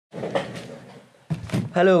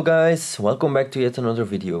Hello guys, welcome back to yet another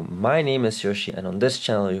video. My name is Yoshi and on this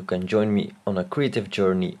channel you can join me on a creative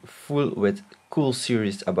journey full with cool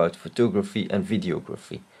series about photography and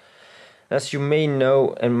videography. As you may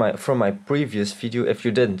know from my previous video, if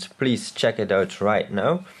you didn't, please check it out right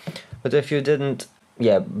now. But if you didn't,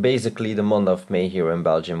 yeah, basically the month of May here in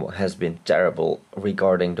Belgium has been terrible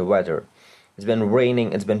regarding the weather. It's been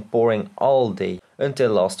raining, it's been pouring all day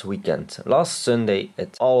until last weekend. Last Sunday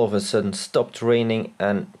it all of a sudden stopped raining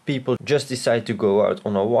and people just decided to go out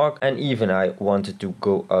on a walk, and even I wanted to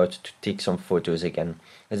go out to take some photos again.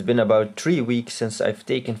 It's been about 3 weeks since I've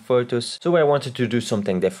taken photos, so I wanted to do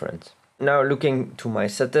something different. Now, looking to my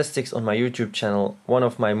statistics on my YouTube channel, one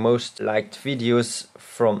of my most liked videos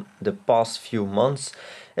from the past few months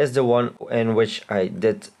is the one in which I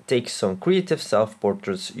did take some creative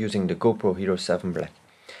self-portraits using the GoPro Hero 7 Black.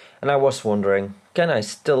 And I was wondering, can I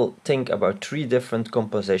still think about 3 different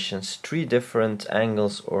compositions, 3 different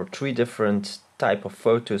angles or 3 different type of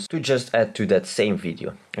photos to just add to that same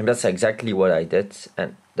video? And that's exactly what I did,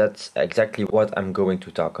 and that's exactly what I'm going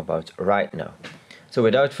to talk about right now. So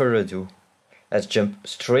without further ado, let's jump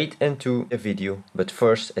straight into the video, but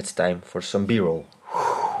first it's time for some B-roll.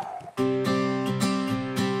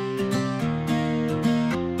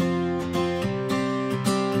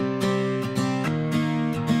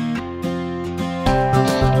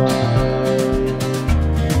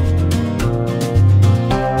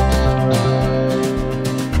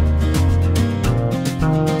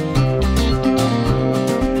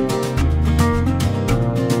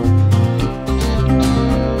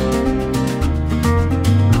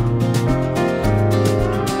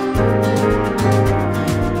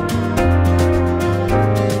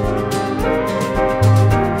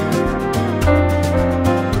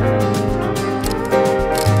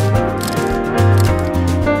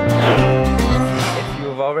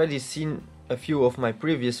 Already seen a few of my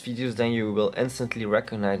previous videos, then you will instantly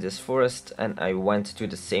recognize this forest, and I went to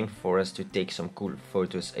the same forest to take some cool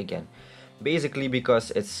photos again. Basically because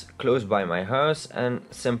it's close by my house and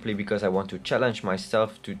simply because I want to challenge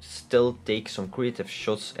myself to still take some creative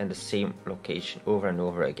shots in the same location over and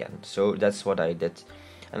over again. So that's what I did.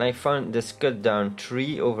 And I found this cut down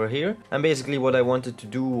tree over here, and basically what I wanted to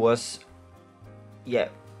do was, yeah,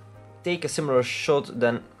 take a similar shot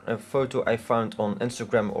than a photo I found on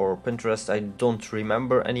Instagram or Pinterest, I don't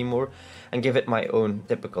remember anymore, and give it my own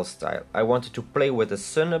typical style. I wanted to play with the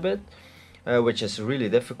sun a bit, which is really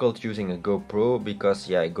difficult using a GoPro, because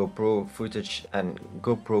yeah, GoPro footage and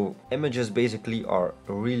GoPro images basically are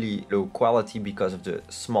really low quality because of the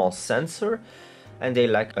small sensor, and they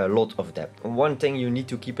lack a lot of depth. One thing you need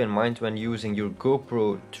to keep in mind when using your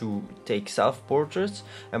GoPro to take self-portraits,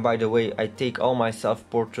 and by the way, I take all my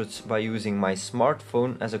self-portraits by using my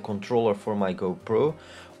smartphone as a controller for my GoPro,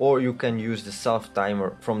 or you can use the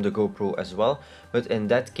self-timer from the GoPro as well, but in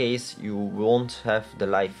that case you won't have the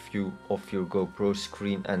live view of your GoPro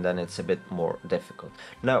screen, and then it's a bit more difficult.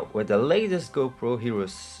 Now, with the latest GoPro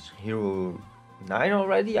Hero 9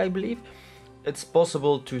 already, I believe, it's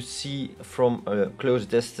possible to see from a close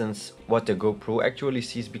distance what the GoPro actually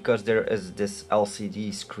sees, because there is this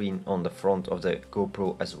LCD screen on the front of the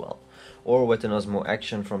GoPro as well. Or with an Osmo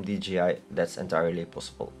Action from DJI, that's entirely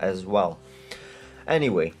possible as well.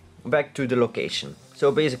 Anyway, back to the location.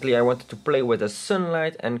 So basically I wanted to play with the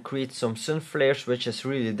sunlight and create some sun flares, which is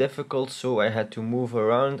really difficult, so I had to move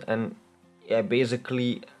around and yeah,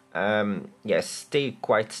 basically stay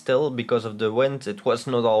quite still because of the wind. It was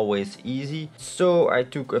not always easy, so I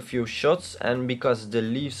took a few shots, and because the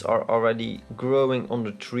leaves are already growing on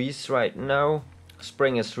the trees right now,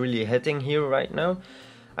 spring is really hitting here right now,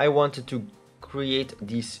 I wanted to create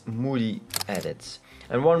these moody edits.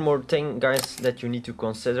 And one more thing, guys, that you need to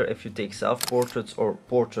consider if you take self-portraits or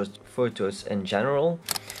portrait photos in general,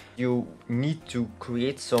 you need to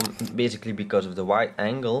create some, basically because of the wide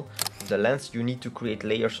angle of the lens, you need to create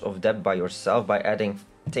layers of depth by yourself by adding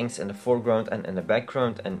things in the foreground and in the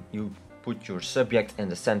background, and you put your subject in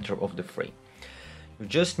the center of the frame. You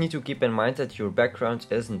just need to keep in mind that your background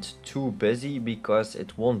isn't too busy, because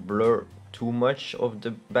it won't blur too much of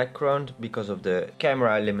the background because of the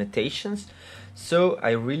camera limitations. So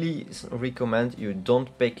I really recommend you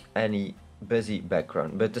don't pick any busy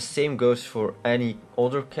background, but the same goes for any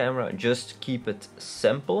other camera. Just keep it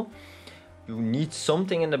simple. You need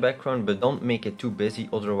something in the background, but don't make it too busy,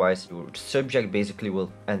 otherwise your subject basically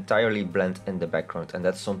will entirely blend in the background, and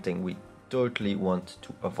that's something we totally want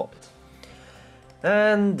to avoid.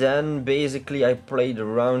 And then basically I played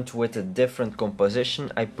around with a different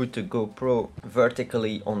composition. I put the GoPro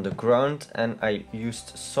vertically on the ground and I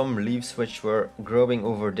used some leaves which were growing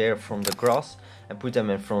over there from the grass, and put them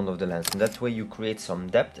in front of the lens, and that way you create some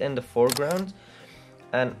depth in the foreground.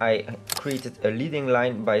 And I created a leading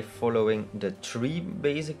line by following the tree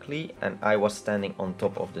basically, and I was standing on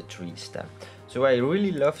top of the tree stem. So I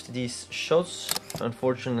really loved these shots.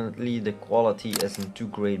 Unfortunately the quality isn't too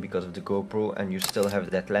great because of the GoPro, and you still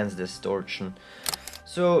have that lens distortion.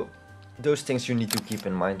 So those things you need to keep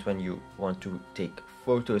in mind when you want to take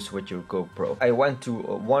photos with your GoPro. I went to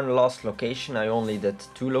one last location. I only did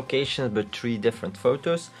 2 locations but 3 different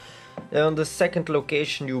photos. On the second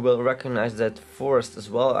location you will recognize that forest as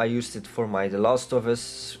well. I used it for my The Last of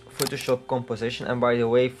Us Photoshop composition, and by the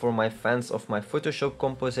way, for my fans of my Photoshop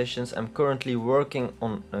compositions, I'm currently working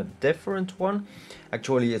on a different one.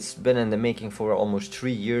 Actually it's been in the making for almost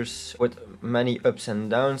 3 years with many ups and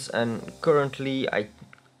downs, and currently I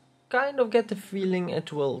kind of get the feeling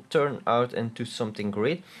it will turn out into something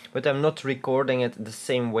great, but I'm not recording it the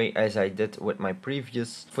same way as I did with my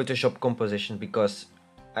previous Photoshop composition because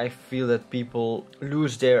I feel that people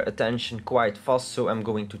lose their attention quite fast, so I'm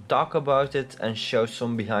going to talk about it and show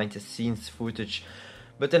some behind the scenes footage,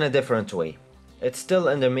 but in a different way. It's still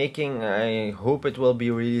in the making. I hope it will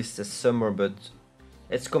be released this summer, but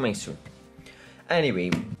it's coming soon.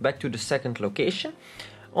 Anyway, back to the second location.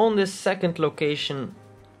 On this second location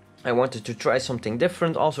I wanted to try something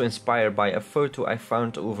different, also inspired by a photo I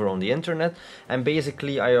found over on the internet, and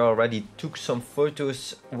basically I already took some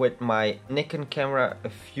photos with my Nikon camera a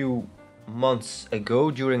few months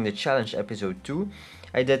ago during the challenge episode 2.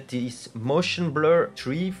 I did these motion blur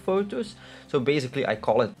tree photos, so basically I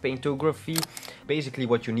call it paintography. Basically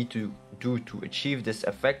what you need to do to achieve this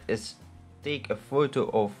effect is take a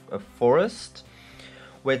photo of a forest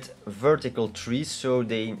with vertical trees, so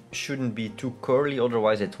they shouldn't be too curly,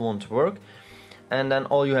 otherwise it won't work. And then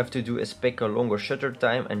all you have to do is pick a longer shutter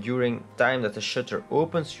time, and during time that the shutter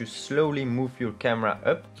opens you slowly move your camera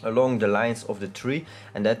up along the lines of the tree,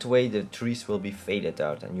 and that way the trees will be faded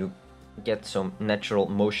out and you get some natural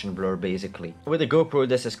motion blur basically. With a GoPro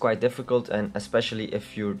this is quite difficult, and especially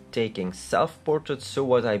if you're taking self-portraits. So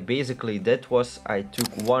what I basically did was I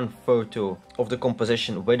took one photo of the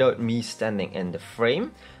composition without me standing in the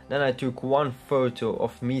frame, then I took one photo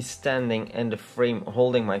of me standing in the frame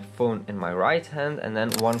holding my phone in my right hand, and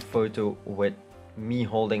then one photo with me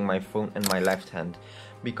holding my phone in my left hand,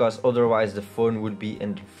 because otherwise the phone would be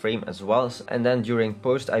in the frame as well. And then during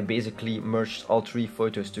post I basically merged all 3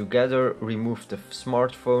 photos together, removed the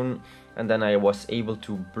smartphone, and then I was able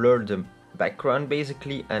to blur the background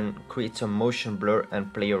basically and create some motion blur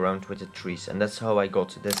and play around with the trees, and that's how I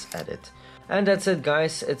got this edit. And that's it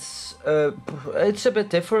guys, it's a bit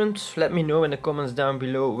different. Let me know in the comments down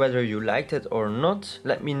below whether you liked it or not.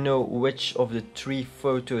 Let me know which of the 3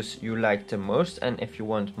 photos you liked the most, and if you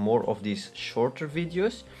want more of these shorter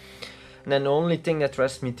videos. And then the only thing that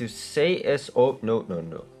rests me to say is, oh no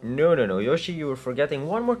Yoshi, you were forgetting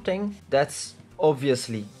one more thing. That's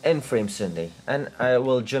obviously In-Frame Sunday, and I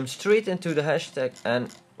will jump straight into the hashtag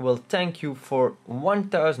and will thank you for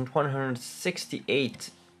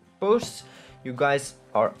 1168 posts. You guys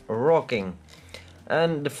are rocking.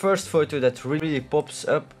 And the first photo that really pops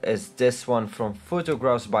up is this one from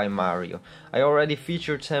Photographs by Mario. I already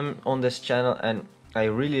featured him on this channel and I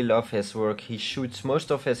really love his work. He shoots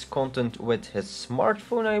most of his content with his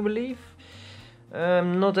smartphone, I believe.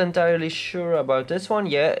 I'm not entirely sure about this one.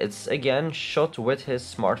 Yeah, it's again shot with his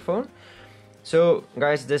smartphone. So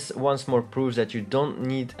guys, this once more proves that you don't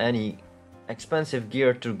need any expensive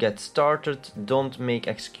gear to get started. Don't make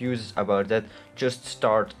excuses about that, just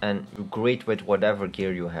start and do great with whatever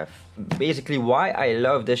gear you have. Basically why I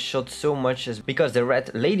love this shot so much is because the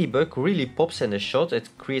red ladybug really pops in the shot. It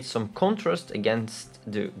creates some contrast against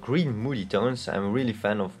the green moody tones. I'm a really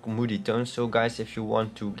fan of moody tones, so guys, if you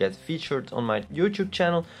want to get featured on my YouTube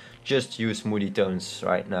channel, just use moody tones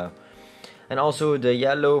right now. And also the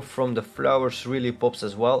yellow from the flowers really pops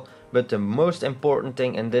as well. But the most important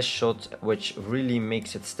thing in this shot, which really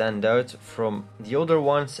makes it stand out from the other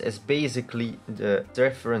ones, is basically the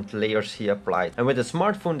different layers he applied. And with the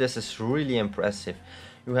smartphone this is really impressive.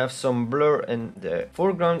 You have some blur in the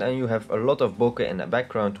foreground and you have a lot of bokeh in the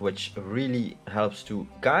background, which really helps to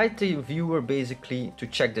guide the viewer basically to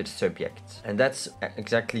check the subject. And that's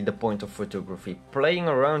exactly the point of photography, playing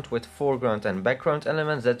around with foreground and background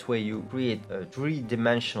elements. That way you create a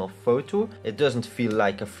 3-dimensional photo. It doesn't feel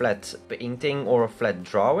like a flat painting or a flat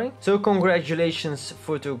drawing. So congratulations,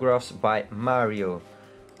 Photographs by Mario.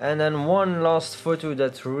 And then one last photo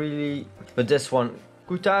that really, but this one,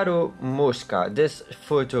 Kutaro Mosca. This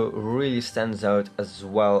photo really stands out as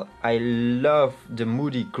well. I love the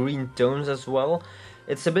moody green tones as well.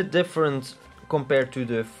 It's a bit different compared to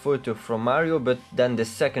the photo from Mario, but then the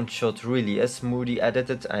second shot really is smoothly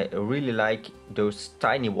edited. I really like those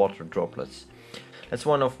tiny water droplets. That's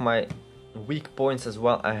one of my weak points as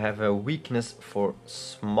well. I have a weakness for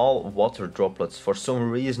small water droplets. For some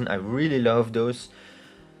reason I really love those.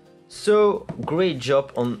 So great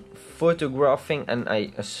job on photographing, and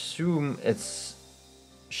I assume it's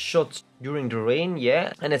shot during the rain,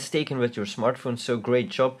 yeah, and it's taken with your smartphone, so great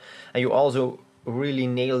job. And you also really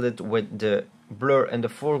nailed it with the blur in the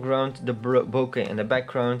foreground, the bokeh in the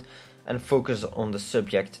background, and focus on the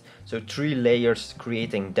subject. So 3 layers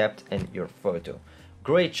creating depth in your photo.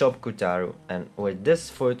 Great job, Kotaro. And with this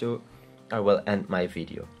photo I will end my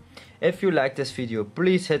video. If you liked this video,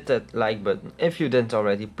 please hit that like button. If you didn't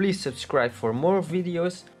already, please subscribe for more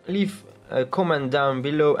videos. Leave a comment down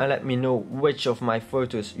below and let me know which of my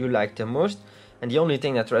photos you like the most. And the only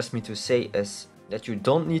thing that rests me to say is that you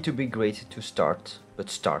don't need to be great to start, but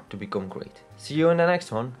start to become great. See you in the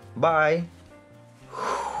next one. Bye!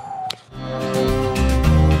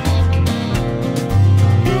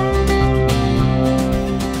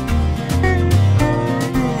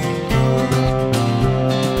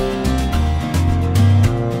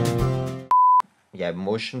 Yeah,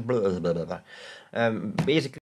 motion, blah, blah, blah, blah. Basically